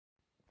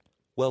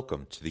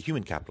Welcome to the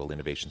Human Capital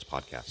Innovations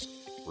Podcast.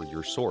 We're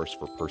your source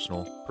for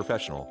personal,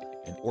 professional,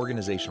 and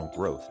organizational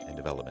growth and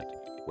development,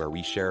 where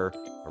we share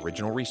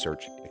original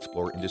research,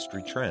 explore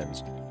industry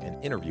trends,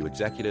 and interview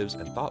executives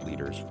and thought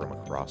leaders from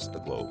across the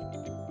globe.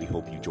 We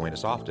hope you join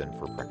us often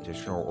for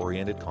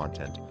practitioner-oriented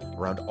content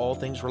around all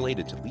things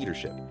related to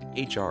leadership,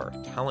 HR,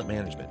 talent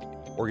management,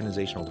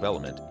 organizational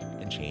development,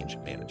 and change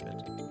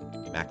management.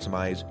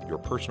 Maximize your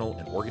personal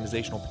and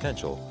organizational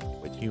potential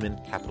with Human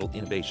Capital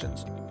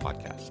Innovations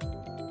Podcast.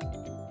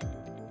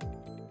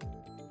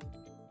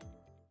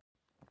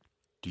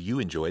 Do you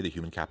enjoy the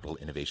Human Capital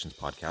Innovations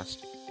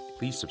Podcast?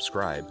 Please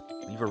subscribe,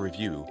 leave a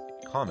review,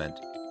 comment,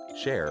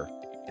 share,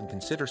 and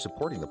consider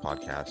supporting the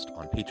podcast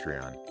on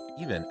Patreon,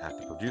 even at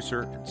the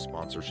producer and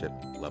sponsorship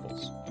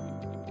levels.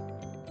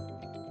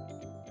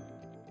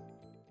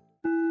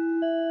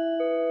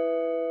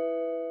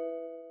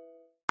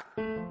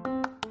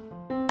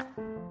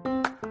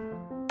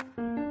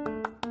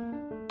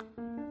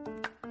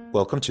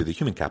 Welcome to the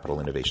Human Capital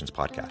Innovations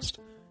Podcast.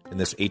 In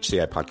this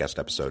HCI podcast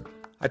episode,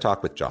 I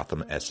talk with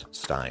Jotham S.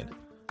 Stein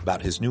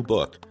about his new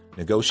book,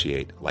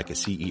 Negotiate Like a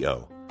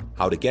CEO,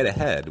 How to Get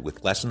Ahead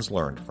with Lessons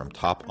Learned from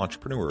Top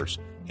Entrepreneurs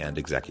and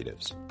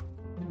Executives.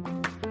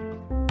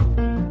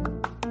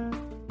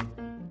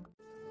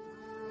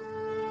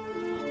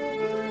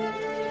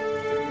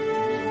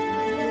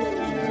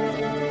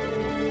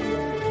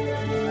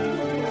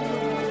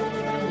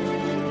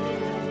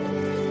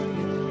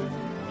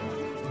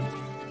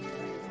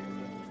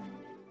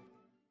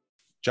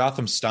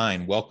 Jotham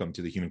Stein, welcome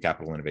to the Human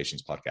Capital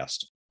Innovations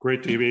Podcast.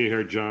 Great to be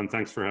here, John.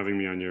 Thanks for having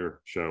me on your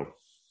show.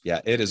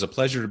 Yeah, it is a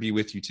pleasure to be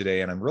with you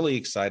today. And I'm really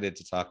excited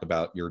to talk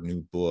about your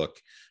new book,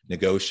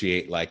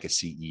 Negotiate Like a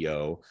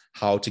CEO,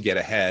 How to Get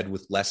Ahead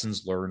with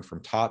Lessons Learned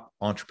from Top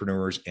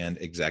Entrepreneurs and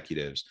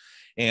Executives.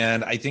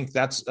 And I think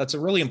that's a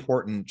really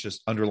important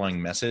just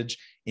underlying message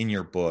in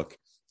your book,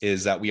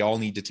 is that we all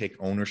need to take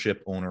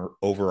ownership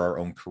over our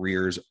own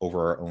careers,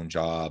 over our own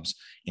jobs,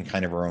 and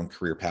kind of our own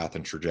career path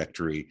and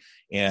trajectory.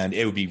 And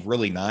it would be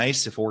really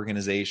nice if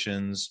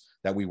organizations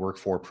that we work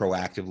for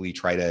proactively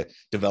try to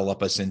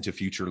develop us into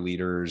future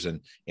leaders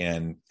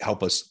and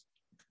help us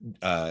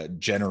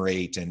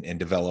generate and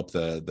develop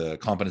the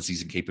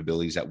competencies and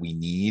capabilities that we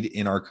need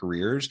in our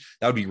careers.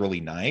 That would be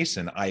really nice.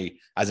 And I,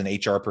 as an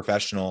HR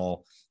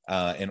professional,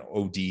 an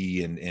OD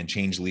and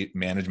change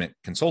management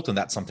consultant,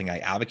 that's something I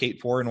advocate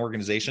for in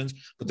organizations.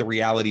 But the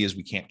reality is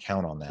we can't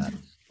count on that.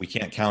 We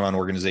can't count on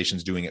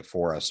organizations doing it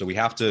for us. So we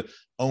have to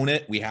own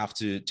it. We have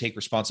to take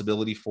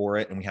responsibility for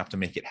it, and we have to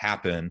make it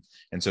happen.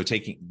 And so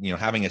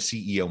having a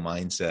CEO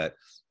mindset,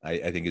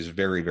 I think is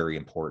very, very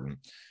important.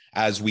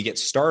 As we get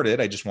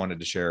started, I just wanted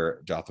to share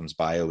Jotham's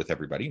bio with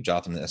everybody.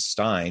 Jotham S.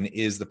 Stein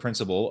is the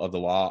principal of the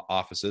law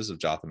offices of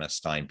Jotham S.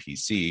 Stein,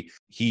 PC.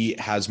 He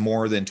has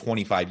more than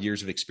 25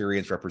 years of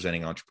experience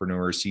representing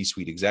entrepreneurs,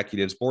 C-suite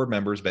executives, board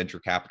members, venture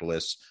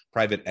capitalists,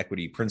 private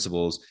equity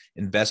principals,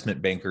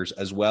 investment bankers,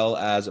 as well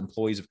as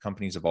employees of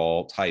companies of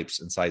all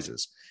types and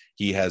sizes.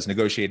 He has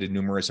negotiated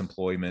numerous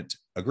employment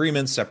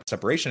agreements,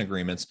 separation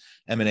agreements,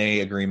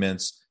 M&A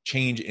agreements,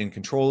 change in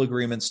control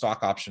agreements,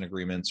 stock option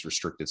agreements,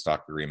 restricted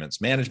stock agreements,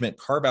 management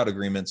carve-out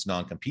agreements,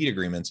 non-compete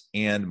agreements,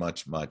 and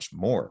much, much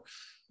more.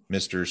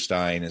 Mr.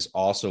 Stein is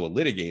also a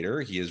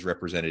litigator. He has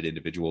represented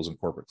individuals and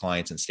corporate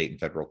clients in state and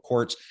federal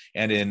courts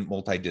and in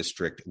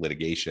multi-district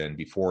litigation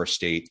before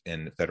state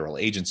and federal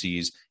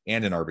agencies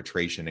and in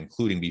arbitration,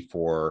 including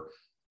before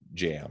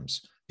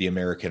JAMS, the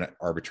American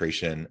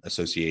Arbitration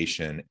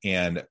Association,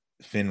 and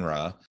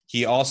FINRA.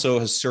 He also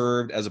has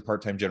served as a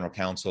part-time general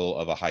counsel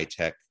of a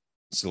high-tech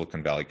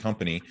Silicon Valley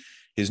company.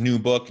 His new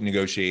book,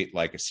 Negotiate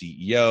Like a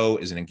CEO,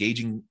 is an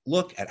engaging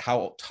look at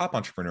how top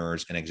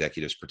entrepreneurs and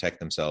executives protect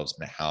themselves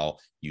and how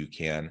you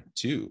can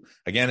too.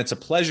 Again, it's a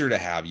pleasure to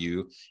have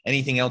you.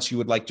 Anything else you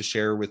would like to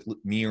share with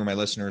me or my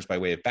listeners by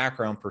way of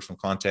background, personal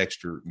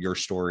context, or your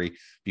story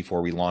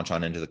before we launch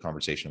on into the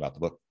conversation about the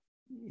book?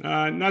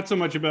 Not so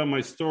much about my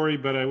story,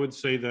 but I would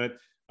say that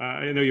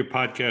I know your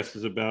podcast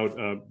is about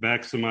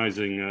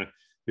maximizing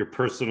your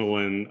personal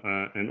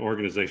and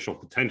organizational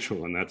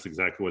potential. And that's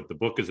exactly what the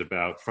book is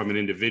about from an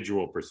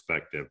individual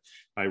perspective.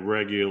 I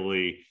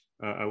regularly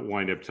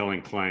wind up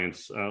telling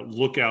clients,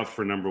 look out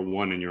for number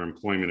one in your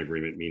employment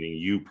agreement, meaning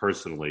you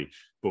personally,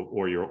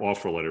 or your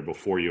offer letter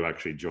before you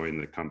actually join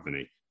the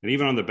company. And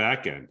even on the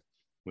back end,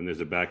 when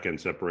there's a back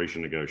end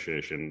separation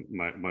negotiation,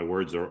 my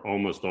words are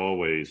almost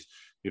always,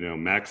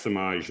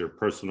 maximize your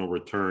personal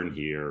return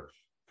here,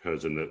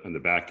 because in the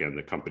back end,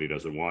 the company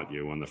doesn't want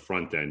you. On the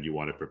front end, you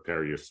want to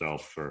prepare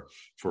yourself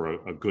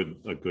for a good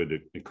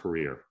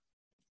career.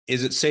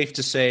 Is it safe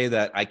to say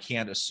that I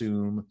can't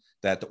assume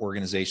that the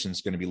organization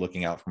is going to be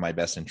looking out for my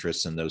best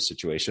interests in those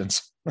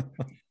situations?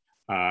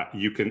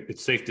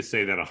 It's safe to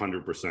say that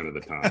 100% of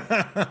the time.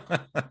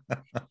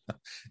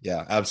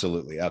 Yeah,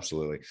 absolutely.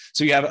 Absolutely.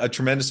 So you have a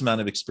tremendous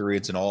amount of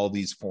experience in all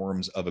these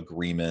forms of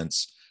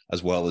agreements,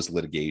 as well as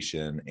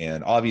litigation.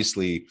 And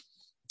obviously,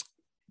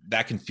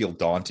 that can feel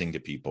daunting to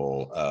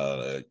people.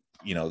 I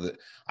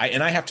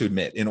have to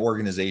admit, in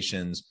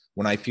organizations,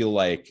 when I feel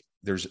like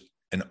there's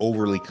an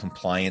overly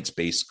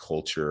compliance-based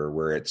culture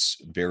where it's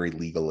very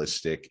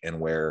legalistic, and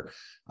where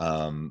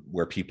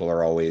people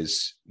are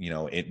always,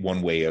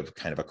 one way of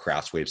kind of a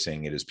crass way of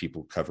saying it is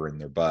people covering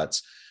their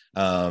butts.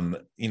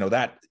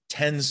 That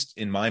tends,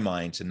 in my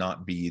mind, to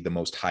not be the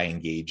most high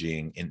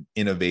engaging and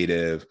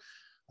innovative,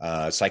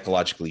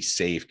 psychologically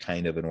safe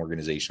kind of an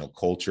organizational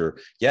culture.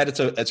 Yet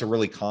it's a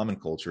really common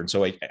culture. And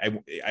so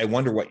I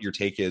wonder what your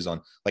take is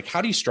on, like,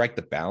 how do you strike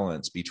the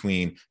balance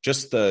between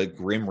just the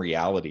grim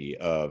reality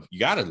of you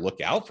got to look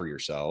out for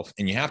yourself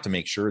and you have to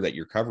make sure that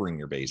you're covering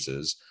your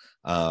bases,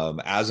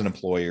 as an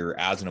employer,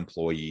 as an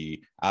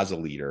employee, as a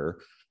leader,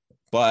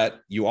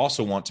 but you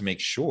also want to make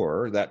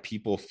sure that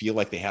people feel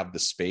like they have the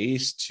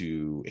space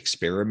to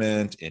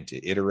experiment and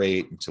to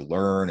iterate and to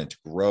learn and to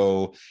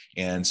grow.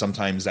 And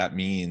sometimes that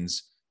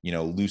means,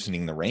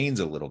 loosening the reins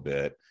a little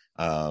bit.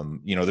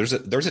 There's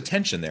a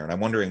tension there, and I'm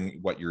wondering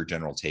what your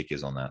general take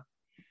is on that.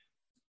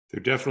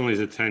 There definitely is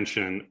a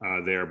tension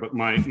there, but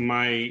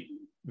my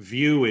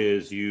view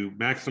is you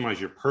maximize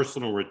your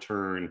personal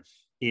return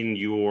in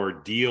your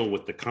deal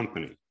with the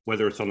company,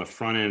 whether it's on the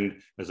front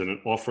end as an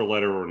offer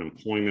letter or an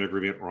employment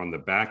agreement, or on the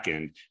back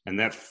end, and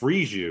that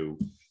frees you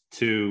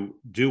to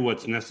do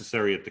what's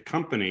necessary at the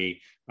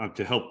company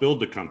to help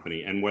build the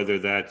company. And whether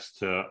that's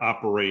to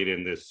operate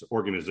in this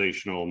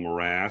organizational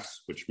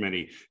morass, which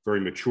many very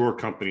mature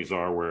companies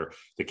are, where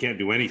they can't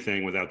do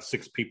anything without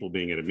 6 people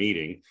being at a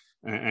meeting.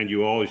 And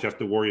you always have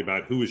to worry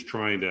about who is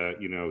trying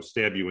to,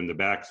 stab you in the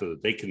back so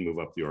that they can move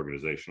up the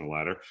organizational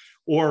ladder.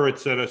 Or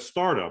it's at a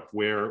startup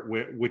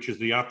which is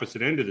the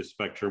opposite end of the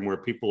spectrum, where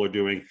people are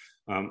doing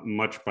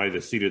much by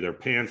the seat of their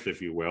pants,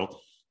 if you will.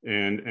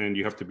 And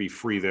you have to be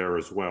free there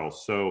as well.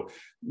 So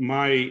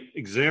my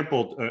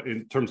example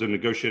in terms of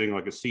negotiating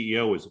like a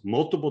CEO is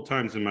multiple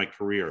times in my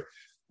career,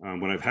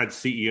 when I've had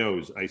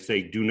CEOs, I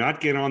say, do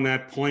not get on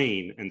that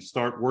plane and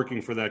start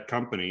working for that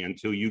company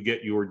until you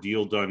get your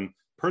deal done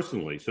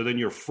personally. So then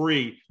you're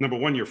free. Number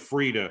one, you're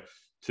free to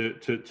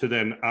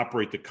then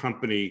operate the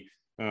company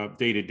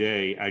day to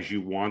day as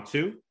you want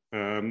to.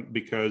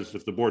 Because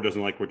if the board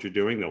doesn't like what you're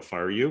doing, they'll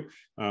fire you,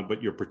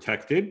 but you're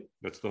protected.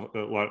 That's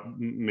the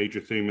major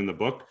theme in the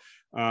book.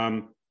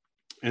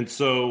 And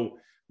so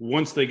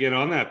once they get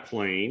on that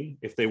plane,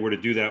 if they were to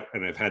do that,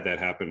 and I've had that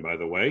happen, by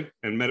the way,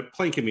 and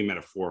plane can be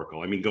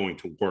metaphorical. I mean, going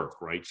to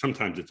work, right?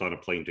 Sometimes it's on a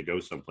plane to go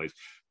someplace.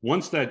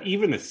 Once that,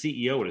 even a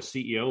CEO at a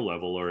CEO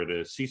level or at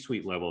a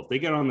C-suite level, if they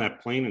get on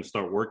that plane and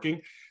start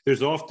working,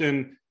 there's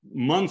often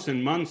months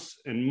and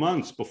months and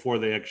months before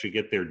they actually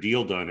get their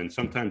deal done. And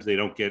sometimes they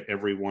don't get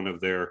every one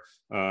of their,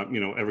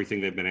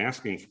 everything they've been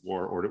asking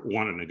for or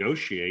want to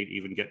negotiate,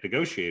 even get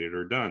negotiated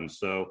or done.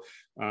 So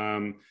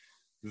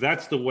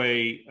that's the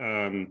way,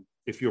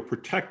 if you're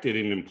protected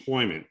in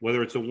employment,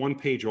 whether it's a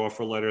one-page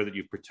offer letter that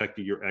you've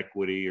protected your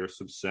equity or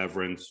some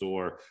severance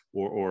or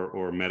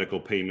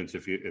medical payments,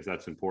 if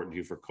that's important to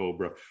you for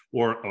COBRA,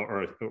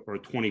 or a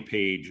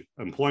 20-page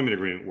employment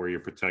agreement where you're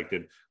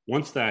protected.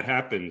 Once that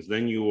happens,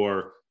 then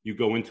you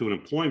go into an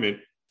employment.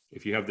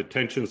 If you have the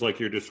tensions like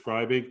you're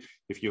describing,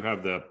 if you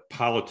have the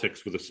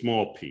politics with a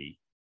small p,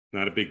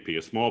 not a big P,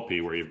 a small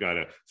p, where you've got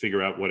to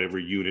figure out what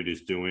every unit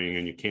is doing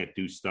and you can't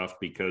do stuff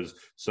because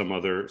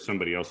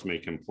somebody else may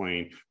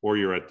complain, or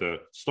you're at the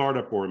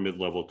startup or a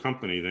mid-level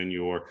company, then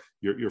you're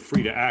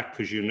free to act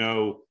because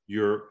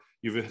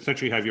you've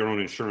essentially have your own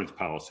insurance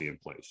policy in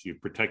place.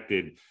 You've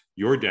protected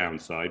your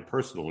downside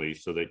personally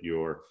so that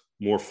you're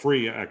more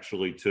free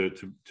actually to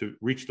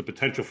reach the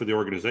potential for the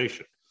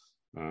organization.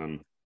 I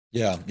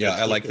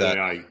like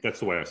that. That's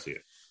the way I see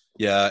it.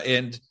 Yeah.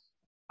 And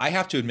I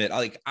have to admit,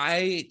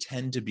 I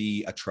tend to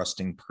be a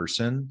trusting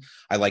person.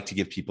 I like to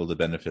give people the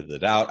benefit of the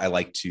doubt. I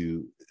like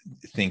to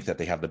think that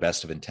they have the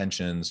best of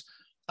intentions.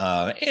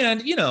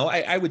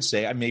 I would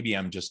say maybe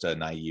I'm just a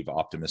naive,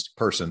 optimistic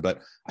person,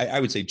 but I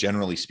would say,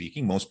 generally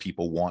speaking, most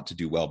people want to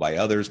do well by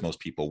others.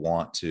 Most people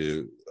want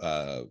to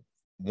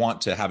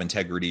have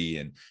integrity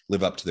and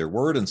live up to their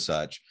word and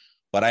such.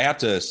 But I have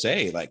to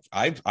say,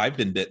 I've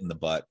been bit in the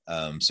butt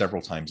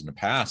several times in the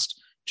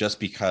past,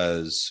 just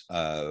because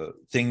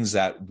things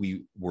that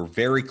we were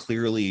very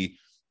clearly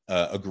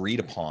agreed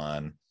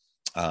upon,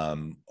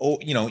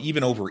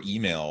 even over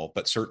email,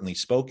 but certainly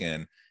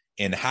spoken,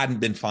 and hadn't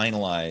been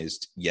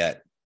finalized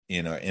yet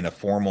in a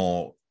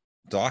formal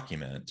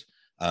document.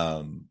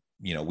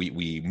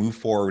 We move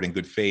forward in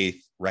good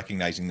faith,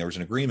 recognizing there was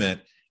an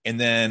agreement, and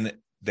then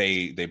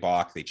they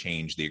balk, they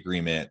change the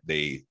agreement,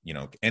 they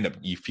end up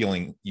you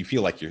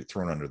feel like you're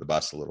thrown under the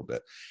bus a little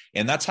bit.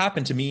 And that's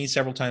happened to me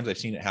several times. I've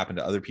seen it happen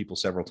to other people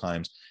several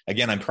times.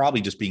 Again, I'm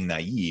probably just being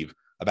naive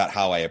about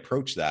how I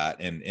approach that,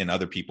 and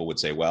other people would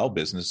say, well,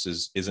 business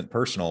isn't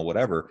personal,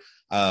 whatever.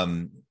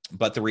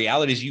 But the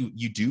reality is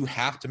you do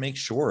have to make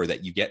sure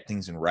that you get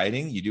things in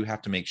writing. You do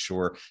have to make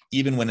sure,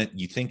 even when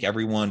you think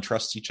everyone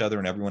trusts each other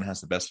and everyone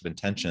has the best of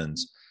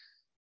intentions,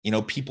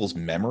 people's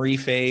memory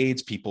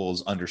fades,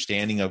 people's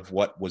understanding of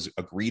what was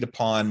agreed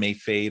upon may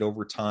fade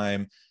over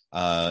time.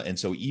 And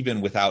so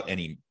even without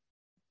any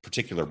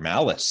particular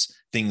malice,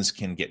 things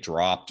can get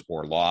dropped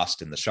or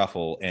lost in the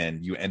shuffle,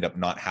 and you end up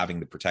not having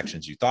the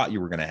protections you thought you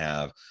were going to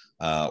have.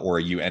 or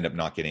you end up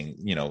not getting,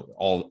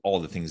 all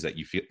the things that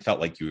you felt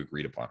like you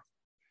agreed upon?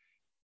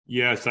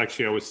 Yes,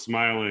 actually, I was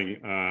smiling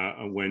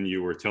when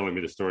you were telling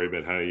me the story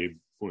about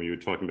when you were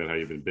talking about how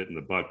you've been bit in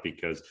the butt,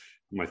 because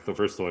my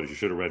first thought is you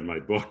should have read my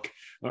book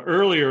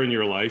earlier in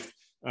your life.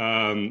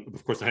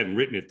 Of course, I hadn't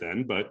written it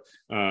then, but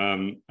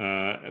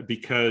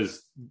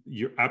because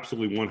you're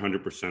absolutely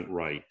 100%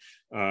 right.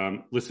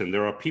 Listen,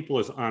 there are people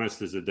as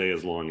honest as the day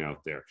is long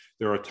out there.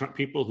 There are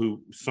people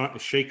who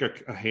shake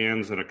a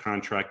hands in a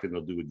contract and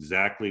they'll do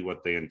exactly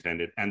what they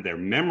intended, and their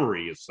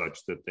memory is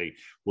such that they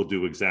will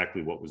do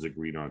exactly what was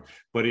agreed on.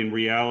 But in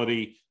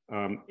reality,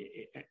 and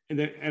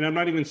I'm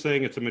not even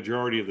saying it's a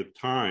majority of the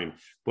time,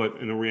 but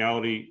in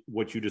reality,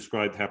 what you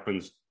described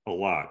happens a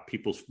lot.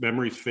 People's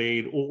memories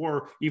fade,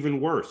 or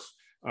even worse,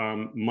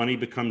 money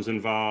becomes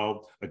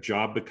involved, a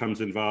job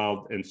becomes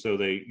involved, and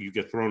so you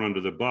get thrown under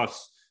the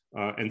bus.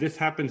 And this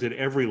happens at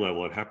every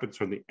level. It happens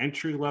from the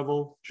entry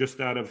level,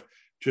 just out of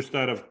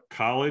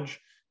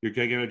college. You're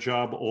getting a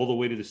job all the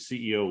way to the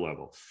CEO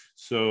level.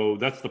 So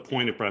that's the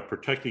point about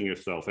protecting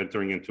yourself,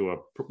 entering into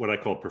what I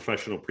call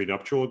professional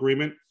prenuptial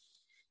agreement.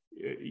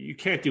 You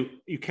can't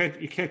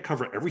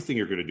cover everything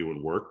you're going to do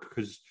in work,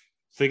 because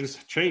things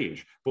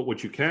change. But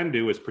what you can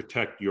do is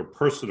protect your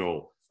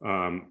personal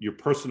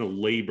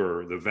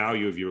labor, the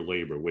value of your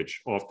labor,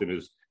 which often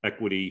is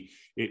equity.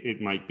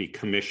 It might be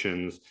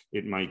commissions.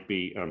 It might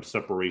be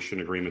separation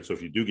agreements. So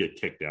if you do get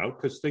kicked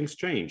out, because things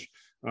change,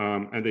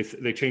 and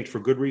they change for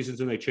good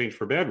reasons and they change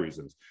for bad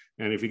reasons.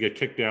 And if you get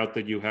kicked out,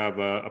 that you have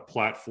a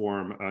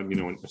platform,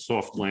 a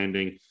soft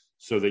landing,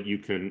 so that you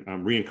can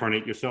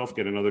reincarnate yourself,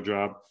 get another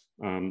job,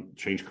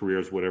 change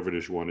careers, whatever it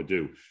is you want to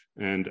do.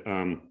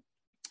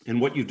 And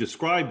what you've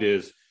described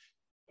is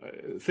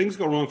things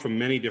go wrong for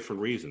many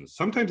different reasons.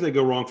 Sometimes they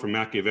go wrong for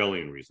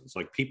Machiavellian reasons,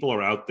 like people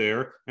are out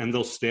there and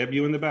they'll stab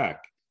you in the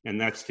back.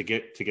 And that's to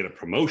get a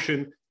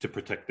promotion, to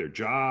protect their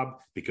job,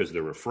 because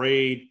they're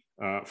afraid,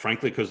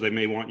 frankly, because they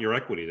may want your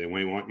equity. They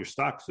may want your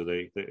stock. So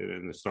they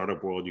in the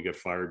startup world, you get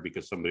fired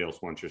because somebody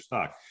else wants your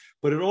stock.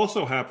 But it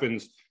also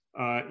happens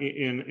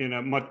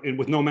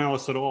with no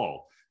malice at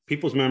all.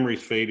 People's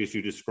memories fade, as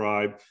you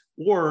described,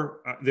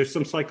 or there's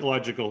some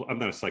psychological, I'm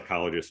not a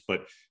psychologist,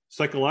 but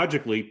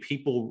psychologically,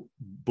 people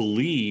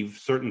believe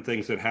certain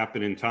things that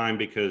happen in time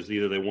because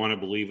either they want to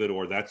believe it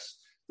or that's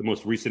the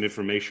most recent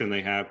information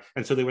they have.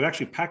 And so they would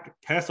actually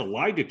pass a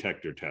lie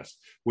detector test.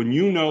 When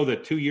you know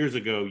that 2 years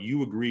ago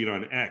you agreed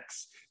on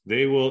X,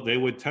 they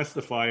would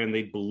testify and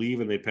they'd believe,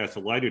 and they'd pass a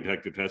lie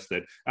detector test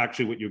that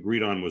actually what you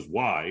agreed on was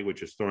Y,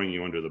 which is throwing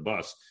you under the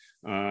bus.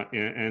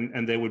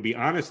 And they would be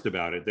honest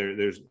about it.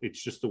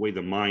 It's just the way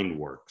the mind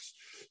works.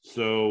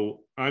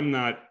 So I'm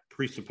not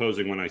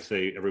presupposing when I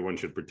say everyone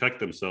should protect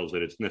themselves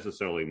that it's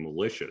necessarily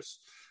malicious.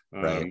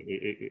 Right.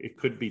 It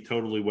could be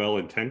totally well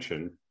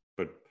intentioned,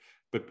 but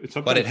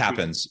it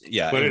happens.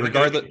 Yeah. But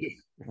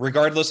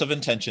regardless of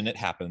intention, it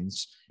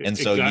happens. And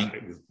so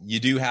exactly. you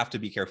do have to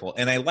be careful.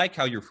 And I like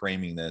how you're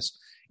framing this.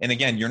 And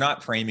again, you're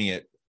not framing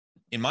it,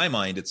 in my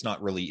mind, it's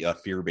not really a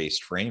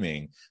fear-based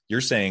framing.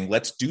 You're saying,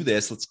 let's do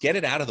this. Let's get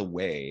it out of the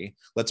way.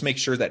 Let's make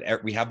sure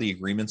that we have the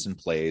agreements in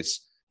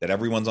place, that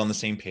everyone's on the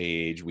same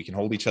page. We can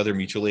hold each other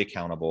mutually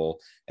accountable,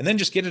 and then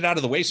just get it out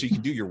of the way so you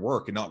can do your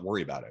work and not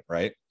worry about it.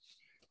 Right?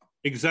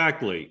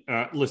 Exactly.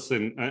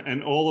 Listen,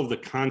 and all of the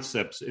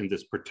concepts in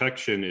this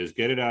protection is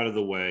get it out of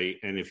the way.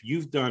 And if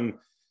you've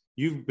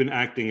been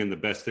acting in the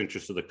best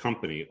interest of the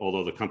company,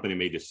 although the company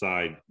may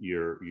decide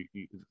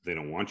they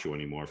don't want you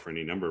anymore for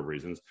any number of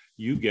reasons,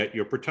 you get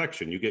your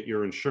protection, you get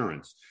your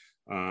insurance.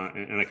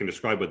 And I can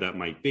describe what that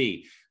might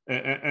be.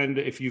 And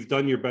if you've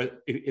done your best,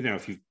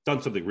 if you've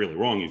done something really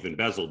wrong, you've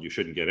embezzled, you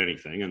shouldn't get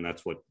anything. And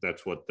that's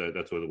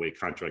the way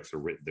contracts are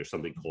written. There's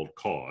something called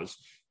cause,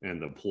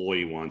 and the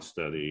employee wants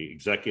the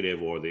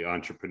executive or the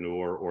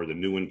entrepreneur or the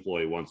new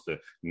employee wants to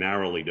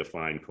narrowly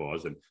define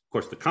cause. And of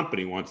course, the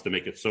company wants to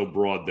make it so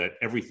broad that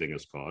everything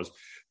is cause.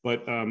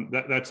 But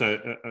that's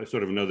a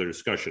sort of another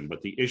discussion.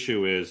 But the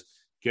issue is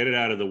get it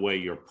out of the way,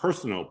 your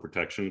personal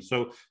protection.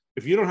 So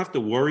if you don't have to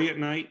worry at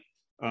night,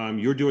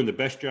 you're doing the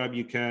best job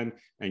you can,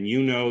 and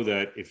you know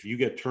that if you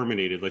get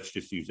terminated, let's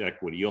just use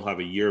equity, you'll have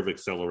a year of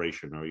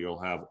acceleration, or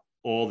you'll have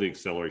all the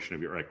acceleration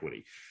of your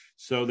equity.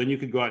 So then you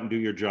can go out and do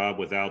your job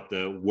without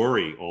the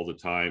worry all the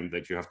time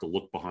that you have to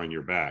look behind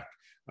your back.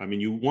 I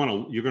mean, you're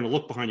going to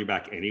look behind your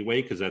back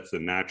anyway, because that's the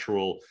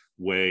natural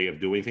way of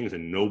doing things,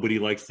 and nobody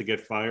likes to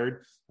get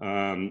fired.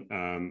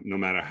 No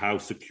matter how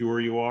secure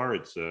you are,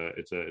 it's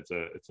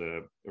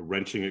a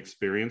wrenching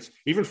experience.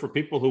 Even for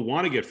people who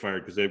want to get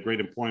fired because they have great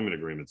employment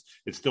agreements,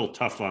 it's still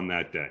tough on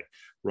that day,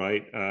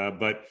 right?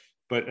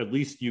 But at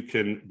least you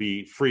can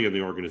be free in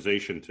the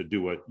organization to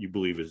do what you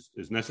believe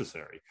is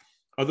necessary.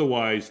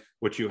 Otherwise,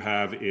 what you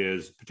have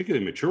is,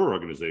 particularly mature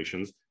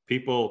organizations,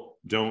 people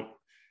don't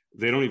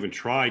even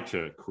try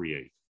to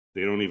create.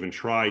 They don't even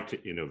try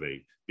to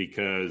innovate,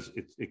 because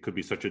it could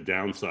be such a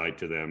downside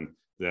to them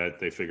that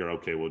they figure,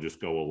 okay, we'll just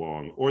go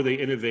along. Or they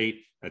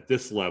innovate at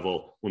this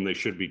level when they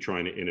should be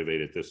trying to innovate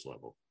at this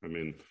level. I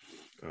mean,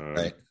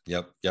 Right.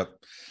 Yep.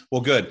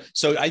 Well, good.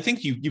 So I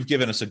think you've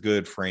given us a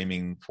good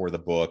framing for the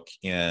book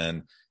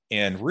and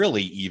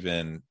really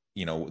even,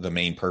 the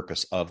main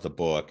purpose of the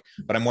book.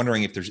 But I'm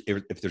wondering if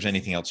there's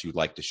anything else you'd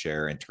like to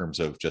share in terms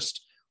of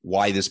just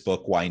why this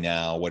book, why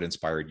now, what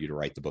inspired you to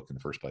write the book in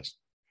the first place.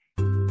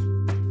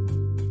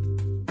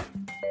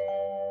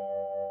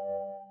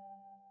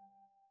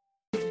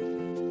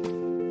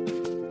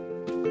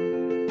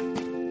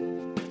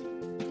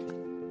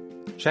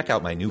 Check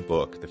out my new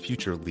book, The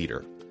Future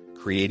Leader: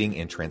 Creating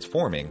and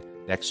Transforming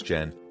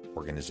Next-Gen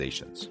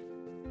Organizations.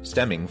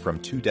 Stemming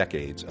from 2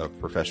 decades of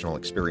professional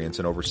experience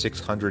and over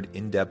 600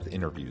 in-depth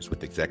interviews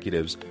with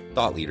executives,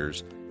 thought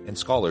leaders, and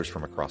scholars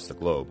from across the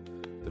globe,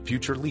 The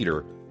Future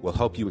Leader will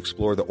help you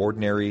explore the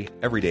ordinary,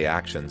 everyday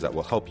actions that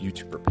will help you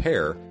to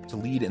prepare to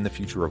lead in the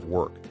future of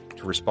work,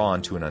 to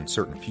respond to an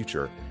uncertain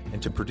future,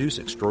 and to produce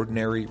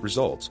extraordinary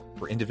results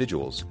for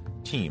individuals,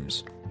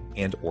 teams,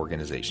 and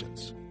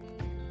organizations.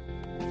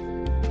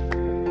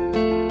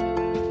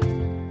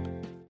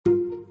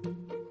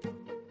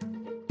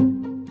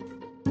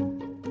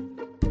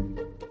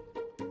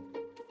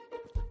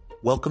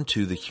 Welcome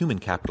to the Human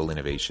Capital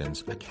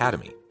Innovations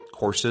Academy.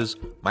 Courses,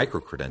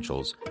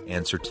 micro-credentials,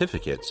 and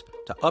certificates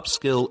to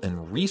upskill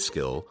and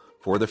reskill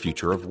for the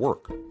future of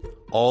work.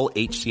 All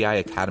HCI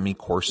Academy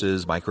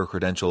courses,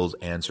 micro-credentials,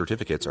 and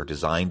certificates are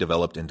designed,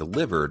 developed, and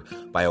delivered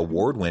by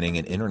award-winning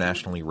and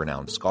internationally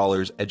renowned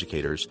scholars,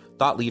 educators,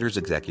 thought leaders,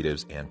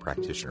 executives, and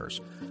practitioners.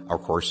 Our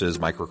courses,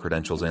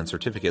 micro-credentials, and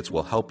certificates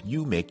will help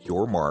you make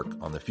your mark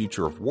on the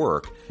future of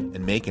work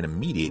and make an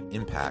immediate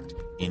impact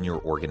in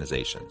your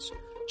organizations.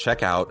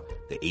 Check out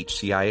the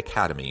HCI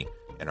Academy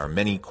and our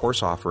many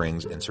course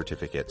offerings and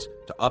certificates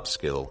to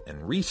upskill and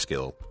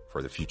reskill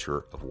for the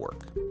future of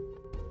work.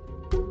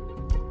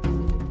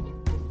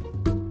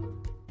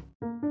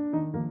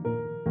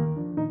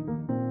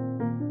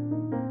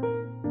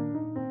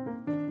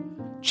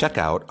 Check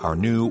out our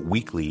new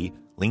weekly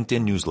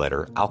LinkedIn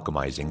newsletter,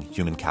 Alchemizing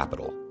Human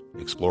Capital,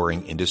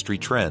 exploring industry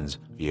trends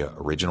via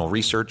original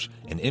research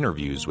and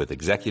interviews with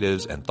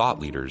executives and thought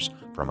leaders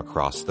from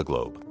across the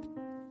globe.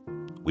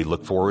 We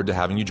look forward to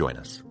having you join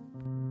us.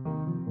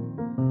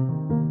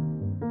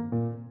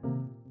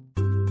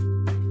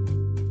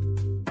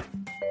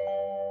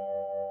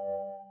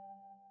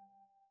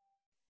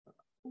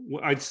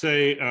 I'd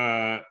say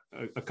a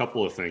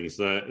couple of things.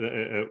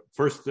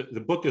 First,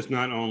 the book is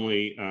not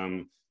only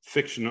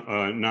fiction,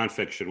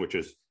 nonfiction, which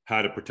is how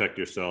to protect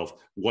yourself,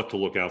 what to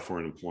look out for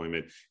in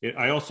employment.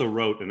 I also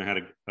wrote, and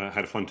I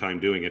had a fun time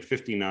doing it,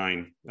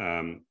 59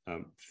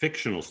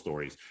 fictional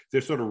stories.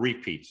 They're sort of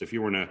repeats. If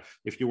you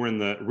were in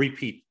the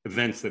repeat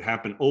events that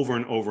happen over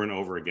and over and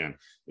over again,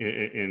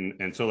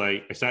 and so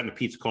I sat in a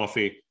Pete's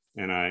Coffee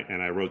and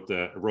I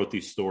wrote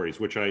these stories,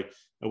 which I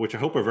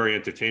hope are very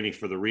entertaining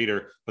for the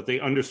reader, but they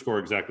underscore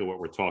exactly what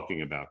we're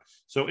talking about.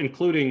 So,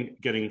 including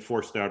getting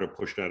forced out or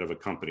pushed out of a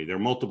company, there are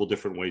multiple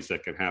different ways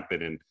that can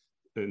happen, and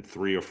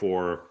 3 or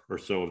 4 or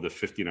so of the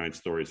 59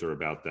 stories are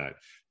about that.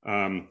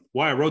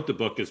 Why I wrote the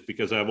book is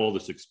because I have all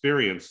this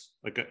experience.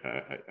 Like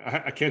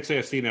I can't say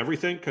I've seen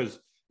everything, because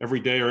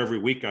every day or every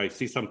week I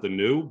see something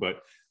new,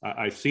 but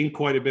I've seen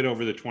quite a bit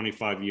over the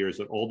 25 years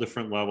at all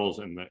different levels,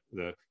 and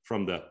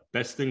from the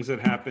best things that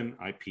happen,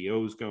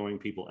 IPOs going,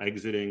 people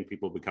exiting,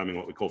 people becoming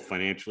what we call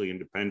financially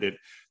independent,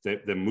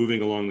 them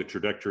moving along the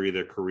trajectory of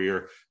their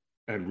career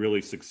and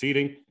really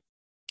succeeding.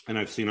 And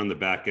I've seen on the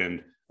back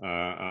end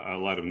a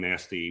lot of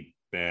nasty,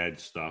 bad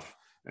stuff,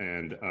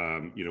 and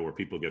where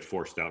people get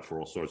forced out for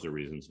all sorts of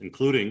reasons,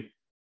 including,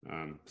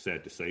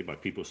 sad to say,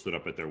 but people stood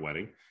up at their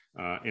wedding.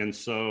 And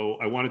so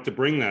I wanted to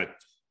bring that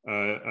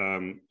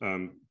to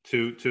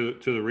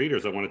the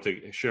readers. I wanted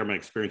to share my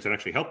experience and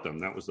actually help them.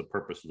 That was the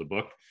purpose of the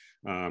book,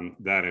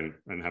 that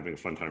and having a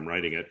fun time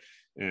writing it.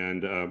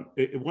 And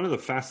one of the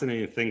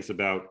fascinating things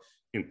about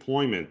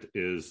employment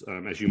is,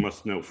 as you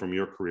must know from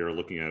your career,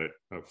 looking at it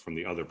from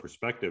the other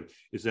perspective,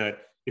 is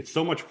that it's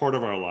so much part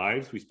of our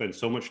lives. We spend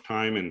so much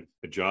time in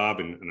a job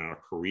and in our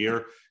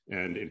career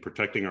and in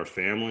protecting our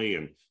family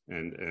and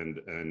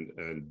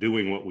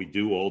doing what we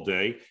do all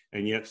day.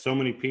 And yet so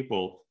many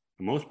people,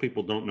 most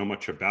people don't know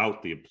much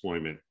about the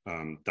employment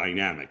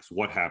dynamics,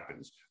 what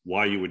happens,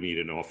 why you would need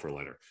an offer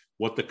letter,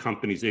 what the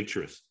company's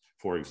interest,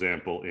 for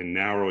example, in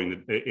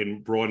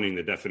broadening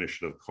the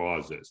definition of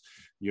causes,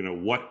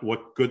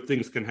 what good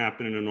things can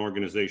happen in an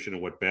organization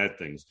and what bad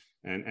things,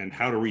 and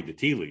how to read the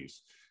tea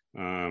leaves.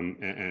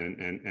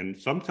 And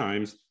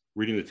sometimes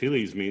reading the tea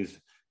leaves means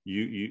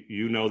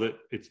you know that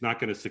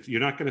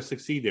you're not going to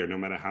succeed there no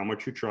matter how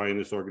much you try in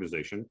this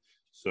organization.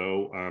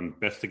 So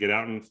best to get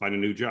out and find a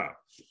new job.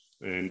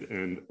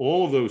 And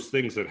all of those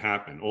things that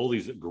happen, all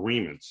these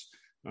agreements,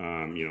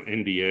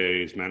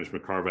 NDAs,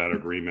 management carve-out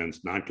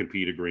agreements,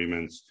 non-compete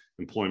agreements,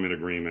 employment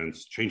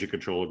agreements, change of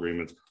control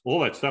agreements, all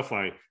that stuff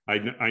I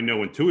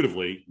know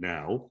intuitively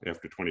now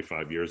after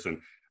 25 years. And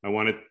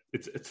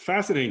it's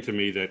fascinating to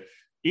me that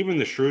even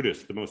the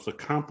shrewdest, the most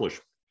accomplished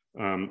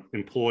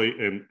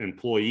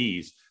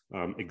employees,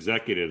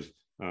 executives,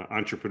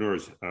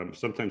 entrepreneurs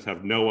sometimes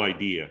have no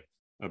idea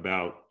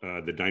about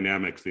the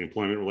dynamics, the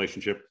employment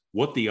relationship,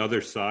 what the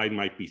other side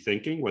might be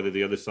thinking, whether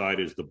the other side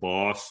is the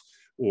boss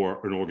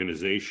or an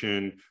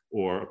organization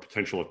or a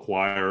potential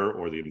acquirer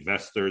or the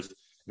investors.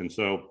 And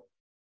so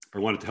I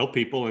wanted to help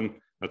people, and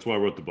that's why I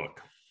wrote the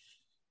book.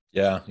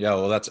 Yeah.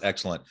 Well, that's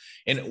excellent.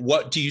 And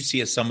what do you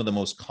see as some of the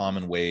most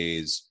common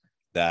ways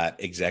that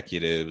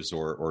executives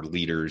or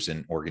leaders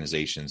in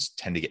organizations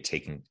tend to get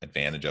taken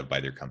advantage of by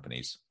their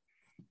companies?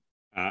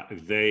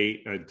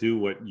 They do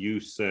what you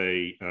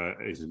say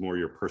is more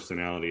your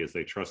personality, as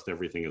they trust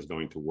everything is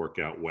going to work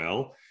out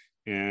well.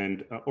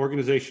 And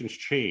organizations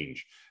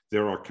change.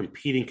 There are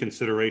competing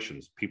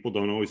considerations. People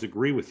don't always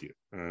agree with you.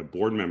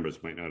 Board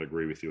members might not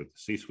agree with you at the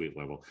C-suite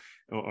level.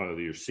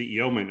 Your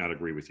CEO might not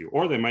agree with you,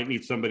 or they might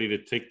need somebody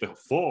to take the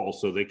fall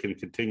so they can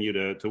continue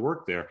to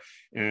work there.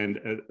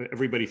 And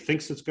everybody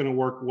thinks it's going to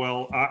work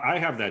well. I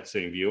have that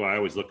same view. I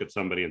always look at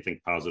somebody and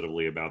think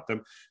positively about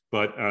them,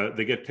 but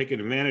they get taken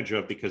advantage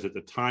of because at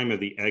the time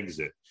of the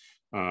exit,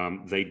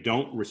 they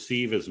don't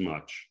receive as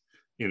much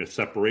in a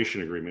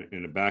separation agreement,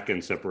 in a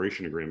back-end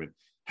separation agreement,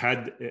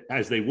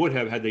 as they would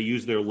have had they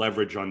used their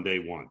leverage on day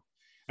one.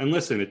 And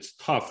listen, it's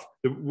tough.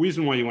 The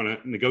reason why you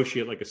want to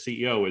negotiate like a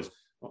CEO is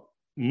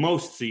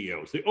most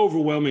CEOs, the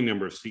overwhelming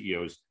number of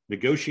CEOs,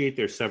 negotiate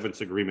their severance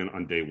agreement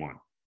on day one.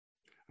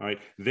 All right.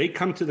 They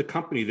come to the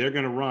company they're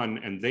going to run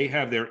and they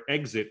have their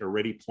exit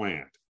already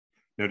planned.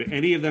 Now, do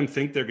any of them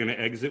think they're going to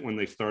exit when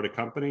they start a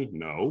company?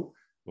 No,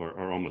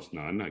 or almost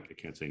none. I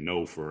can't say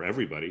no for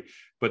everybody,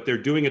 but they're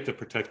doing it to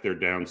protect their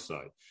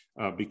downside.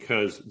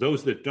 Because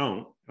those that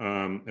don't,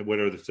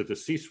 whether it's at the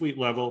C-suite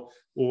level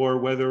or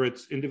whether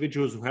it's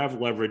individuals who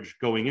have leverage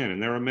going in,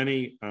 and there are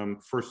many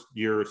first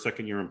year,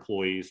 second year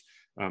employees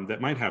that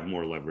might have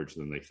more leverage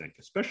than they think,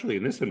 especially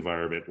in this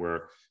environment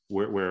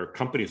where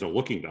companies are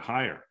looking to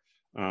hire.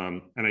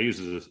 And I use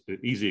as an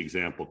easy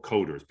example,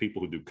 coders,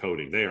 people who do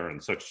coding. They are in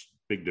such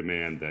big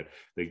demand that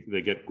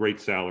they get great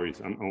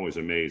salaries. I'm always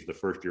amazed. The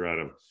first year out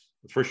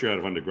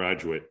of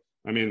undergraduate,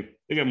 I mean,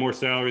 they got more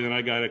salary than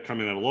I got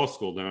coming out of law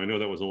school. Now, I know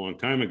that was a long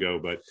time ago,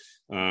 but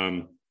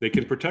they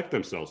can protect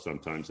themselves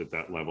sometimes at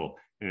that level.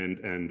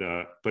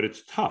 But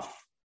it's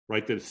tough,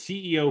 right? The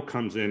CEO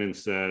comes in and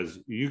says,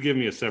 you give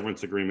me a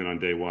severance agreement on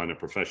day one, a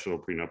professional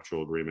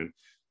prenuptial agreement,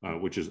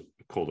 which is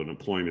called an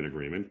employment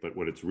agreement. But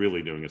what it's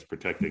really doing is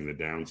protecting the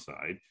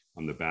downside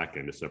on the back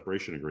end, a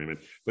separation agreement.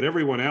 But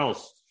everyone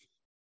else,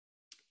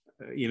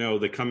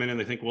 they come in and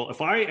they think, well,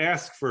 if I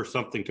ask for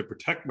something to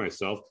protect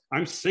myself,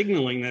 I'm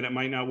signaling that it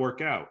might not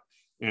work out.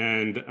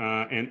 And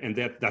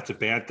that's a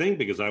bad thing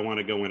because I want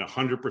to go in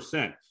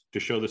 100% to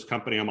show this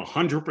company I'm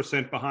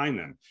 100% behind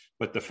them.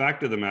 But the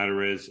fact of the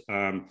matter is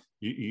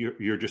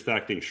you're just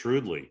acting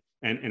shrewdly.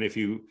 And if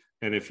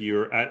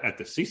you're at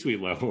the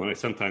C-suite level, and I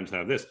sometimes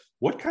have this,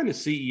 what kind of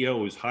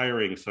CEO is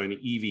hiring an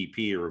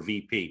EVP or a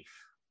VP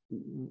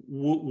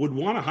would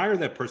want to hire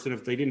that person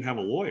if they didn't have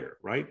a lawyer,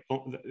 right?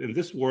 In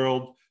this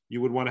world, you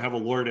would want to have a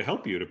lawyer to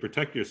help you, to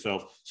protect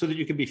yourself so that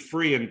you can be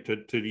free and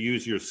to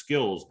use your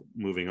skills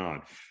moving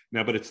on.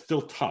 Now, but it's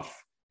still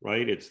tough,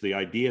 right? It's the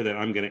idea that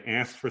I'm going to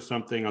ask for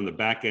something on the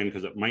back end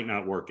because it might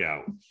not work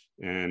out.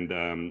 And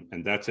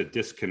that's a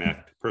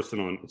disconnect,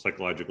 personal and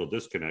psychological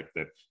disconnect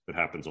that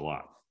happens a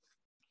lot.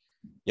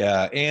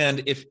 Yeah.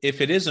 And if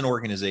it is an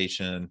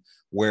organization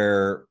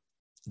where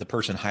the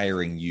person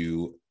hiring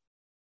you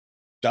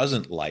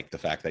doesn't like the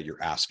fact that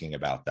you're asking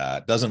about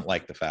that, doesn't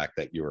like the fact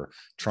that you're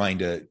trying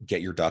to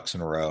get your ducks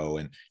in a row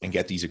and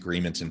get these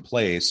agreements in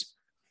place,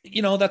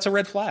 that's a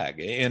red flag.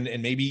 And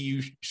maybe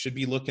you should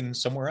be looking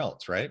somewhere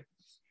else, right?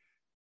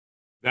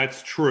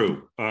 That's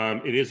true.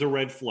 It is a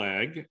red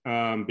flag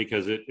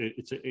because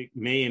it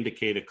may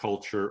indicate a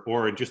culture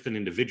or just an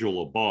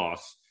individual, a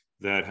boss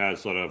that has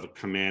sort of a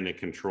command and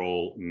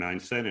control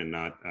mindset and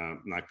not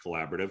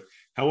collaborative.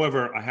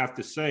 However, I have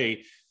to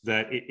say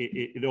that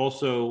it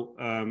also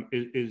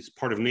is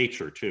part of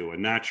nature too, a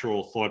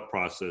natural thought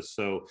process.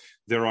 So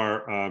there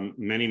are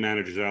many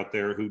managers out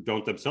there who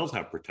don't themselves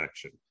have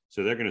protection.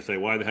 So they're going to say,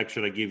 why the heck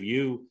should I give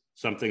you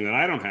something that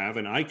I don't have?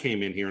 And I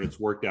came in here and it's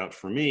worked out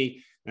for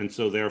me. And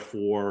so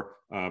therefore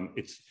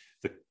it's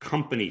the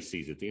company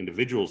sees it, the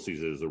individual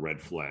sees it as a red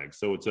flag.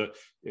 So it's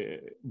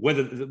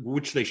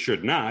which they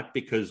should not,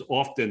 because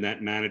often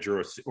that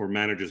manager or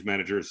manager's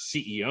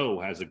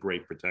CEO has a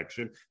great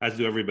protection, as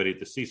do everybody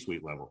at the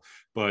C-suite level.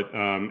 But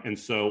and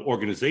so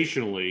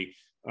organizationally,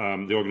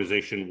 the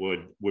organization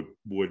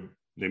would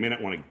they may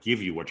not want to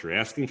give you what you're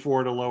asking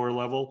for at a lower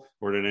level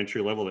or at an entry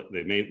level. That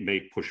they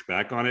may push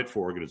back on it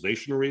for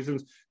organizational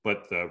reasons,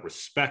 but the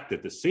respect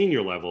at the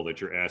senior level that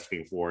you're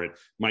asking for it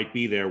might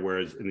be there.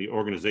 Whereas in the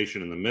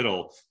organization in the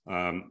middle,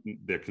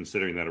 they're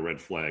considering that a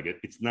red flag.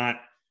 It's not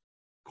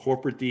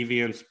corporate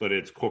deviance, but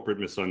it's corporate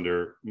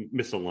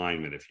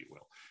misalignment, if you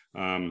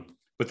will.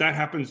 But that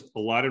happens a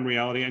lot in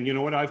reality. And you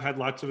know what? I've had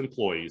lots of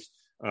employees,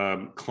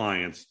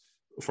 clients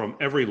from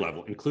every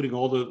level, including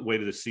all the way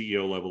to the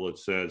CEO level, that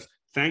says,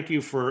 thank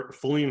you for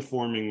fully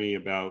informing me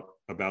about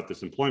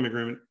this employment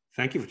agreement.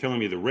 Thank you for telling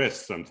me the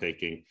risks I'm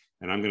taking,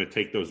 and I'm going to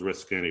take those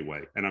risks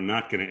anyway. And I'm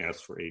not going to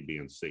ask for A, B,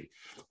 and C.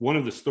 One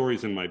of the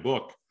stories in my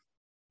book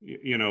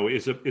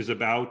is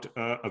about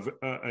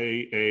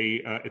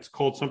it's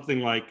called something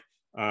like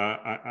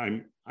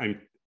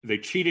they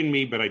cheated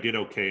me, but I did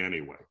okay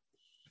anyway.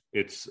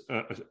 It's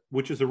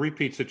which is a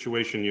repeat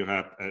situation you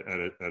have at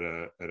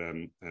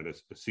a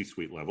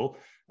C-suite level.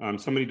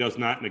 Somebody does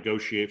not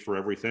negotiate for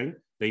everything.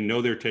 They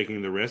know they're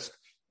taking the risk,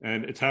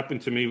 and it's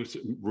happened to me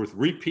with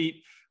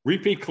repeat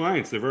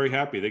clients. They're very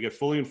happy. They get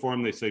fully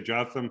informed. They say,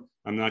 Jotham,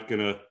 I'm not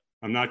gonna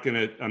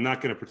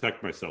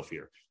protect myself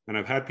here. And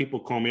I've had people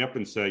call me up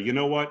and say, you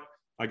know what?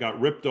 I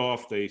got ripped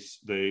off. They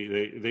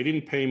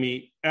didn't pay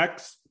me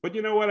X, but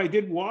you know what? I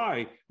did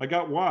Y. I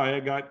got Y. I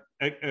got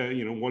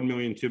 $1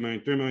 million, $2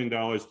 million, $3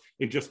 million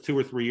in just 2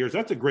 or 3 years.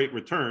 That's a great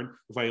return.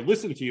 If I had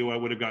listened to you, I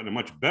would have gotten a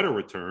much better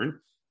return.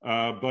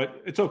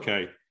 But it's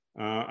okay.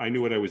 I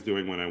knew what I was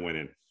doing when I went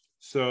in.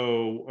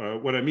 So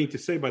what I mean to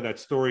say by that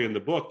story in the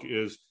book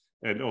is,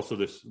 and also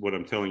what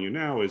I'm telling you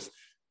now is,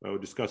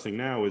 discussing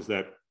now is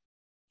that,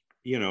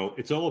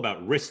 it's all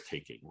about risk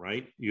taking,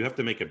 right? You have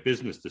to make a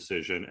business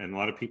decision. And a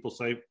lot of people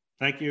say,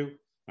 thank you,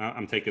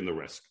 I'm taking the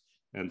risk.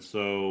 And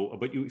so,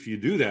 but if you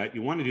do that,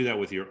 you want to do that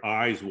with your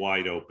eyes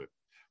wide open,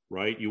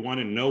 right? You want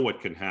to know what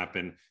can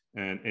happen.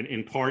 And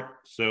in part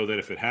so that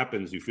if it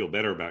happens, you feel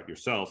better about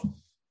yourself.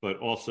 But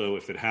also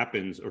if it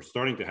happens or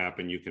starting to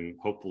happen, you can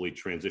hopefully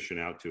transition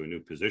out to a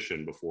new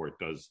position before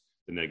the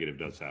negative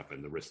does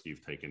happen. The risk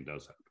you've taken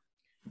does happen.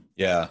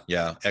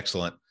 Yeah.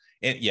 Excellent.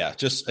 And yeah,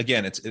 just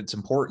again, it's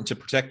important to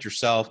protect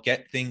yourself,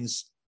 get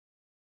things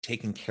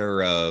taken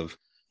care of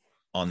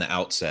on the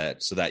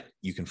outset so that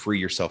you can free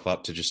yourself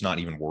up to just not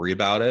even worry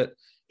about it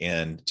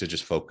and to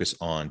just focus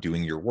on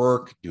doing your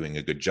work, doing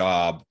a good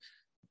job,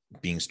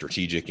 being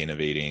strategic,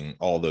 innovating,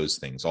 all those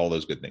things, all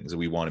those good things. And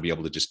we want to be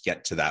able to just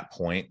get to that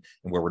point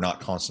and where we're not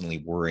constantly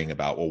worrying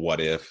about, well,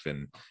 what if,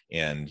 and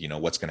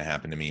what's going to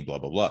happen to me, blah,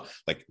 blah, blah.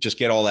 Like just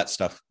get all that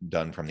stuff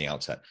done from the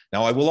outset.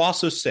 Now, I will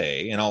also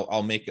say, and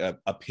I'll make a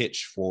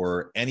pitch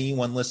for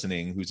anyone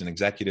listening who's an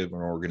executive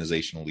or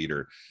organizational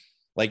leader.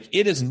 Like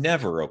it is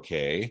never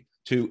okay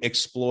to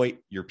exploit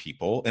your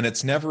people. And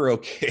it's never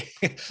okay.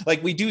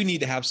 Like we do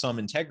need to have some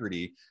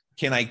integrity.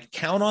 Can I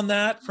count on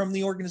that from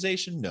the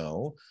organization?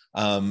 No.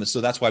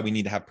 So that's why we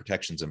need to have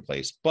protections in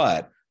place.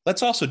 But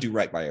let's also do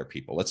right by our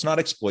people. Let's not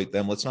exploit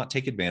them. Let's not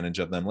take advantage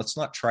of them. Let's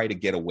not try to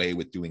get away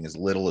with doing as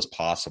little as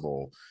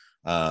possible.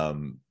 But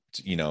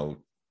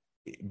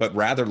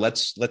rather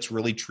let's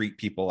really treat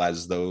people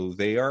as though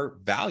they are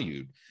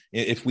valued.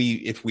 If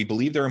we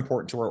believe they're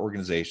important to our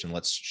organization,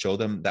 let's show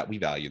them that we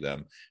value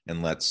them,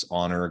 and let's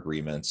honor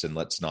agreements, and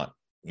let's not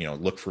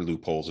look for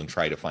loopholes and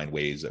try to find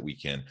ways that we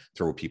can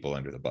throw people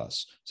under the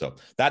bus. So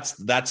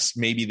that's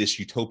maybe this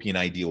utopian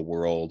ideal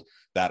world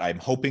that I'm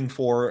hoping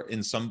for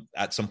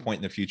at some point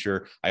in the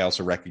future. I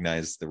also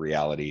recognize the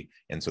reality.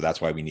 And so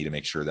that's why we need to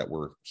make sure that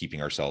we're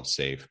keeping ourselves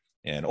safe.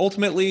 And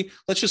ultimately,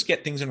 let's just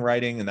get things in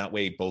writing. And that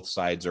way both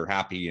sides are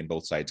happy and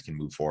both sides can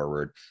move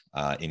forward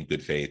in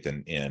good faith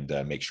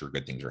and make sure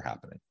good things are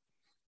happening.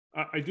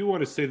 I do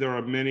want to say there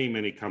are many,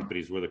 many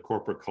companies where the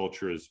corporate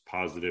culture is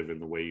positive in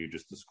the way you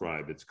just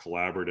described. It's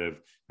collaborative.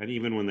 And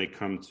even when they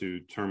come to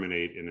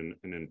terminate an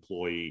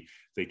employee,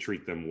 they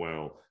treat them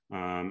well.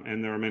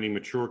 And there are many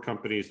mature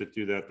companies that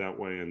do that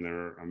way. And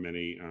there are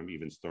many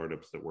even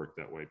startups that work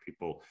that way.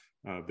 People,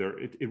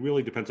 it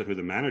really depends on who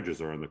the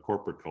managers are in the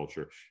corporate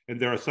culture. And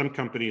there are some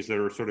companies that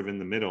are sort of in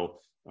the middle.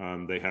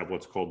 They have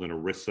what's called an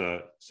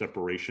ERISA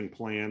separation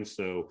plan.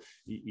 So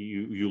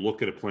you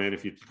look at a plan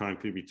if you time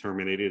to be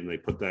terminated, and they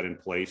put that in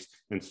place.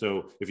 And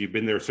so if you've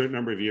been there a certain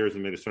number of years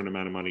and made a certain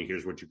amount of money,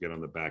 here's what you get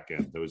on the back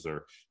end. Those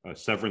are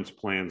severance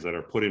plans that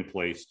are put in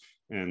place,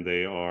 and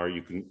they are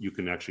you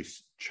can actually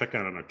check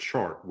out on a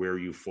chart where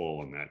you fall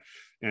on that.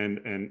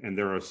 And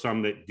there are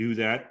some that do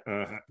that,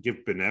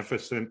 give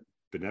beneficent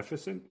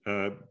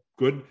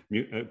good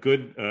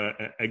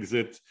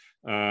exit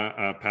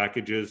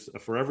packages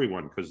for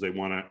everyone, because they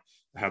want to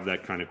have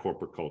that kind of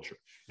corporate culture.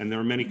 And there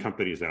are many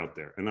companies out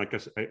there. And like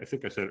I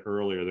think I said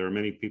earlier, there are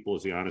many people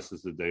as honest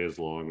as the day is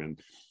long, and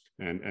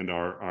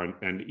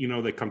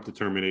they come to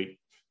terminate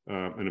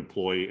an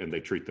employee and they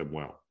treat them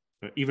well,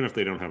 even if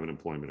they don't have an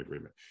employment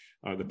agreement.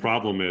 The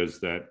problem is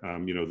that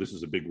this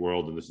is a big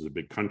world and this is a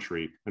big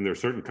country, and there are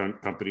certain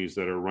companies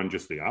that are run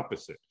just the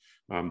opposite.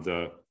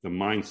 The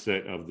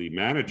mindset of the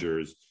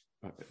managers,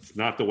 it's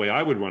not the way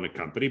I would run a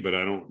company, but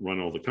I don't run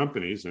all the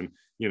companies. And,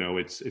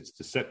 it's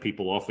to set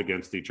people off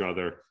against each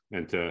other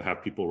and to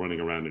have people running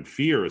around in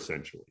fear,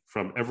 essentially,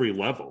 from every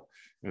level.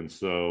 And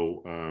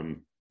so,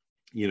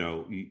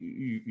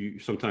 you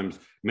sometimes,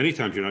 many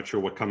times, you're not sure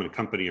what kind of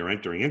company you're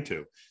entering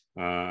into.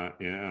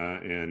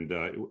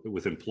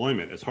 With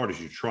employment, as hard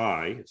as you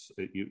try,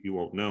 you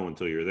won't know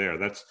until you're there.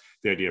 That's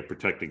the idea of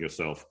protecting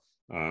yourself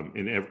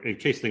in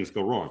case things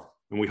go wrong.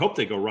 And we hope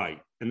they go right.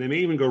 And they may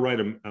even go right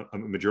a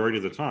majority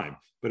of the time.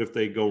 But if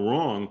they go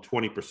wrong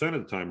 20%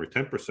 of the time, or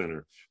 10%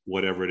 or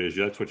whatever it is,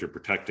 that's what you're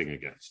protecting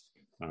against.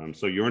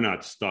 So you're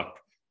not stuck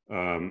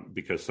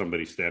because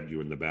somebody stabbed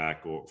you in the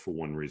back, or for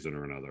one reason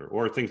or another,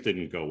 or things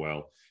didn't go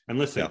well. And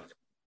listen,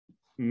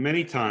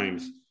 many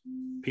times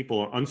people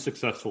are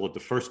unsuccessful at the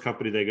first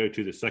company they go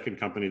to, the second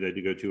company they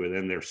go to, and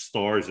then they're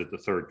stars at the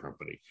third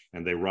company,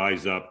 and they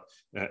rise up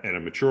at a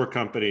mature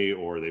company,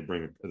 or they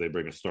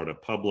bring a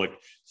startup public.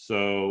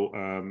 So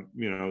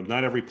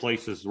not every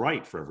place is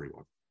right for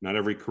everyone. Not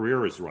every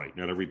career is right.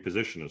 Not every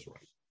position is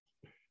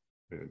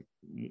right.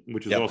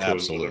 Which is also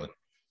absolutely.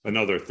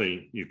 Another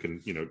thing. You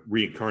can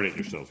reincarnate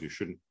yourself. You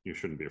shouldn't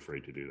be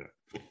afraid to do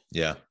that.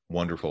 Yeah,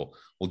 wonderful.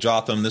 Well,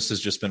 Jotham, this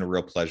has just been a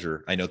real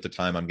pleasure. I know at the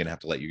time I'm going to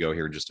have to let you go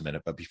here in just a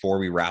minute, but before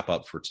we wrap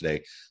up for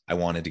today, I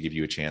wanted to give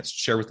you a chance to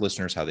share with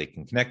listeners how they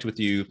can connect with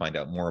you, find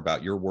out more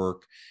about your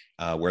work,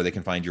 where they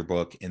can find your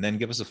book, and then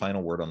give us a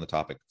final word on the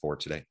topic for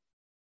today.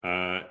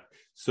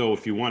 So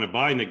if you want to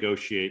buy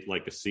Negotiate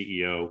Like a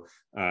CEO,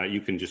 you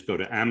can just go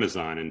to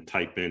Amazon and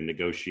type in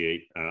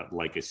Negotiate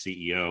Like a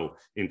CEO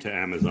into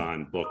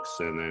Amazon books,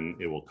 and then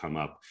it will come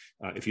up.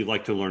 If you'd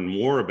like to learn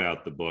more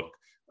about the book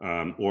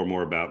or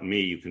more about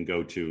me, you can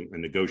go to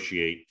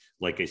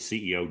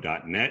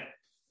negotiatelikeaceo.net.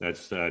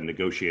 That's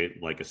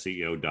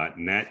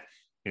negotiatelikeaceo.net.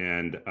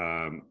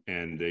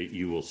 And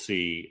you will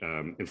see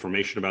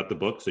information about the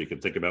book, so you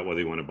can think about whether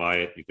you want to buy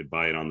it. You could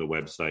buy it on the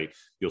website.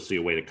 You'll see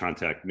a way to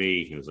contact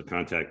me. There's a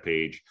contact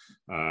page,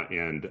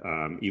 and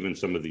even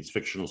some of these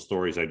fictional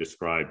stories I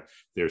described.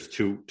 There's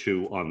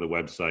two on the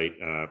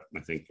website. I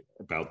think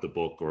about the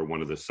book, or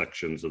one of the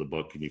sections of the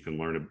book, and you can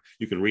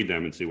read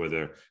them and see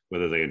whether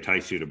they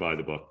entice you to buy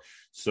the book.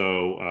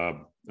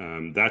 So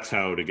that's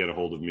how to get a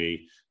hold of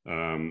me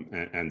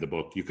and the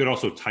book. You could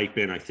also type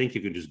in, I think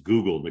you can just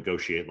Google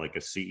Negotiate Like a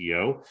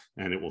CEO,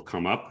 and it will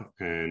come up.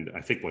 And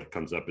I think what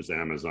comes up is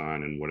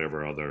Amazon and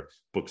whatever other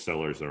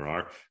booksellers there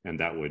are. And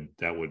that would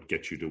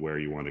get you to where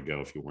you want to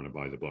go if you want to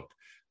buy the book.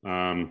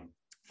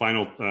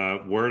 Final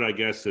word, I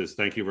guess, is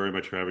thank you very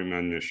much for having me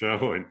on the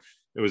show. And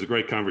it was a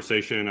great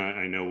conversation.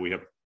 I know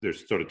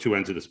there's sort of two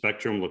ends of the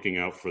spectrum, looking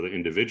out for the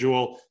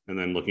individual and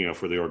then looking out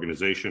for the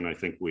organization. I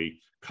think we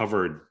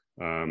covered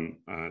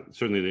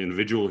certainly the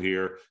individual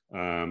here,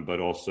 but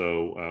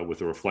also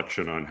with a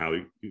reflection on how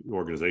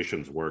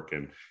organizations work,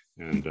 and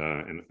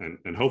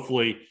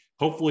hopefully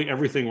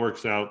everything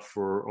works out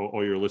for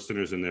all your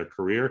listeners in their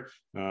career.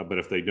 But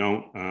if they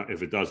don't,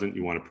 if it doesn't,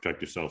 you want to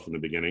protect yourself in the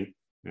beginning,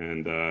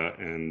 and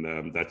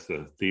that's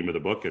the theme of the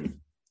book. And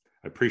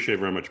I appreciate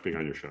very much being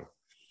on your show.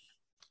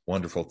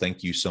 Wonderful.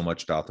 Thank you so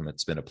much, Jotham.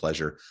 It's been a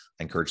pleasure.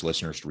 I encourage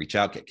listeners to reach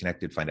out, get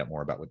connected, find out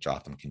more about what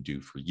Jotham can do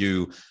for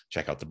you,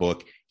 check out the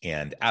book.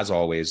 And as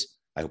always,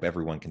 I hope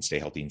everyone can stay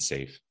healthy and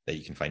safe, that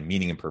you can find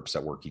meaning and purpose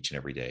at work each and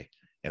every day.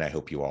 And I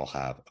hope you all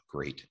have a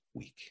great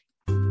week.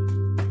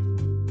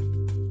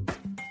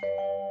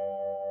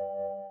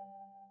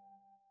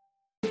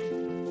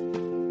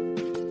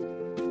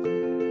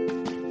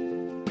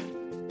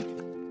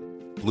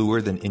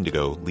 Bluer Than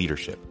Indigo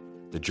Leadership,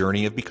 the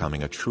journey of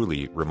becoming a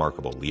truly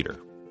remarkable leader.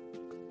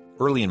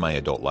 Early in my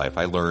adult life,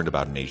 I learned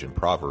about an Asian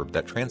proverb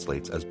that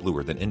translates as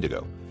bluer than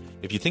indigo.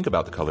 If you think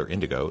about the color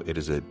indigo, it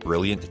is a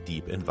brilliant,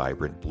 deep, and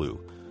vibrant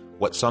blue,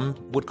 what some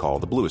would call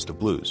the bluest of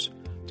blues.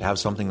 To have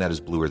something that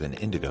is bluer than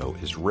indigo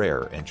is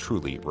rare and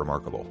truly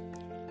remarkable.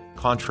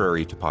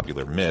 Contrary to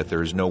popular myth,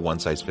 there is no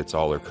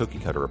one-size-fits-all or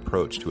cookie-cutter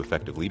approach to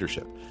effective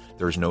leadership.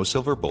 There is no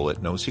silver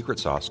bullet, no secret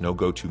sauce, no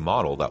go-to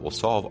model that will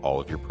solve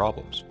all of your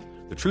problems.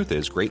 The truth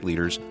is, great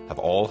leaders have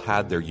all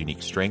had their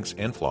unique strengths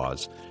and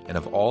flaws, and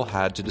have all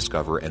had to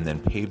discover and then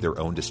pave their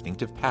own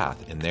distinctive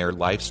path in their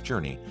life's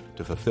journey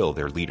to fulfill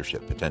their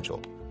leadership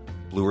potential.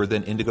 Bluer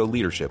Than Indigo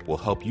Leadership will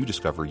help you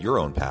discover your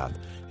own path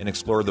and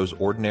explore those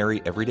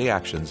ordinary, everyday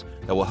actions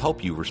that will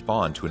help you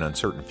respond to an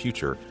uncertain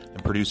future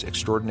and produce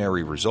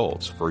extraordinary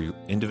results for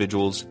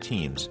individuals,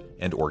 teams,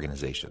 and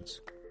organizations.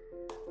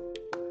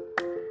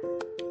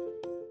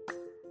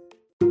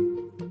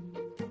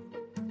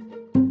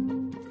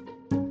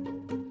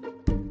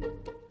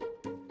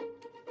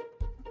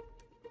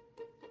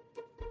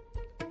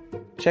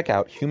 Check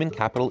out Human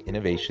Capital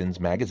Innovations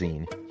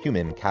magazine,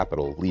 Human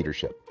Capital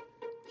Leadership.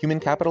 Human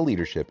Capital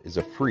Leadership is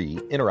a free,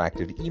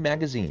 interactive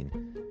e-magazine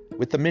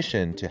with the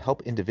mission to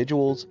help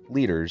individuals,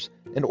 leaders,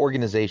 and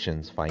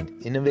organizations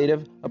find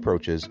innovative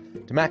approaches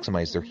to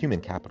maximize their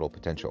human capital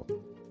potential.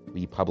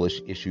 We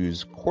publish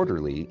issues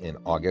quarterly in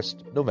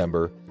August,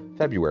 November,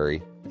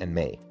 February, and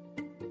May.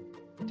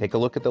 Take a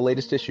look at the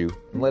latest issue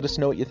and let us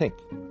know what you think.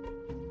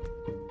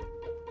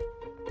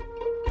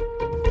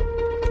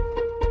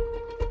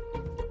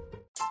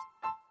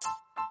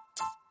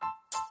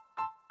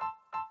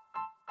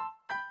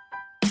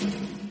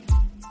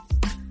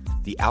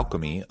 The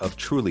alchemy of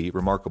truly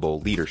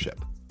remarkable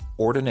leadership.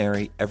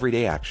 Ordinary,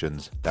 everyday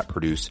actions that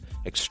produce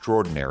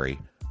extraordinary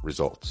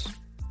results.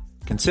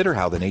 Consider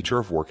how the nature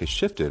of work has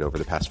shifted over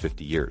the past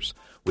 50 years.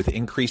 With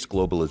increased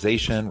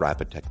globalization,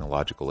 rapid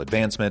technological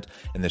advancement,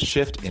 and the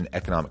shift in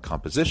economic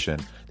composition,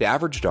 the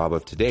average job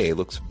of today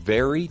looks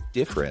very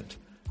different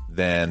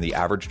than the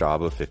average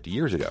job of 50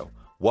 years ago.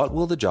 What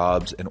will the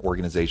jobs and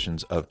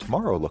organizations of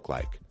tomorrow look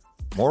like?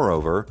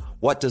 Moreover,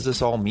 what does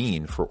this all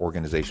mean for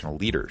organizational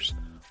leaders?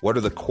 What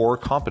are the core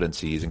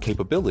competencies and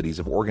capabilities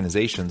of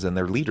organizations and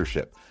their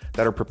leadership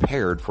that are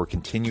prepared for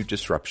continued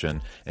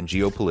disruption and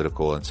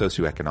geopolitical and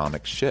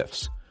socioeconomic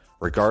shifts?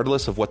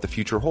 Regardless of what the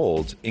future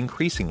holds,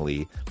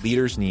 increasingly,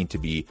 leaders need to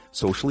be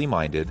socially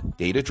minded,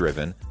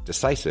 data-driven,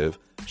 decisive,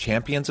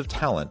 champions of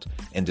talent,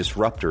 and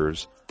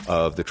disruptors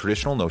of the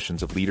traditional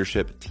notions of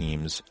leadership,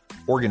 teams,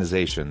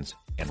 organizations,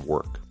 and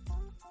work.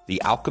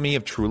 The Alchemy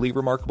of Truly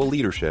Remarkable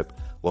Leadership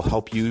will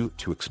help you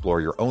to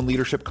explore your own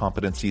leadership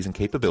competencies and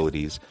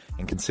capabilities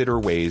and consider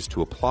ways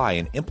to apply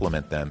and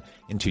implement them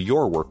into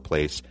your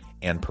workplace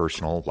and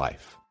personal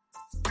life.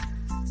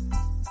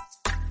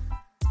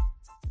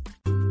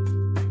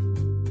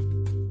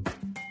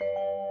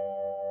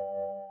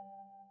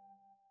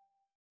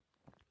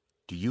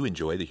 Do you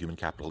enjoy the Human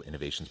Capital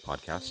Innovations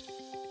podcast?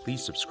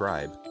 Please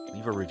subscribe,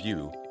 leave a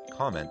review,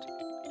 comment,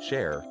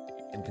 share,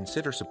 and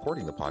consider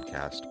supporting the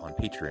podcast on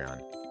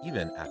Patreon,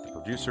 even at the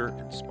producer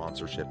and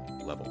sponsorship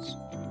levels.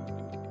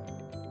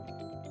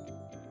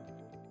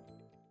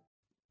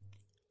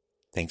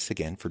 Thanks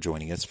again for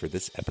joining us for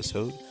this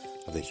episode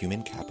of the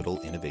Human Capital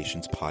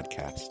Innovations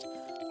podcast.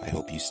 I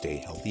hope you stay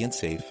healthy and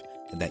safe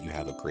and that you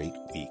have a great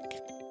week.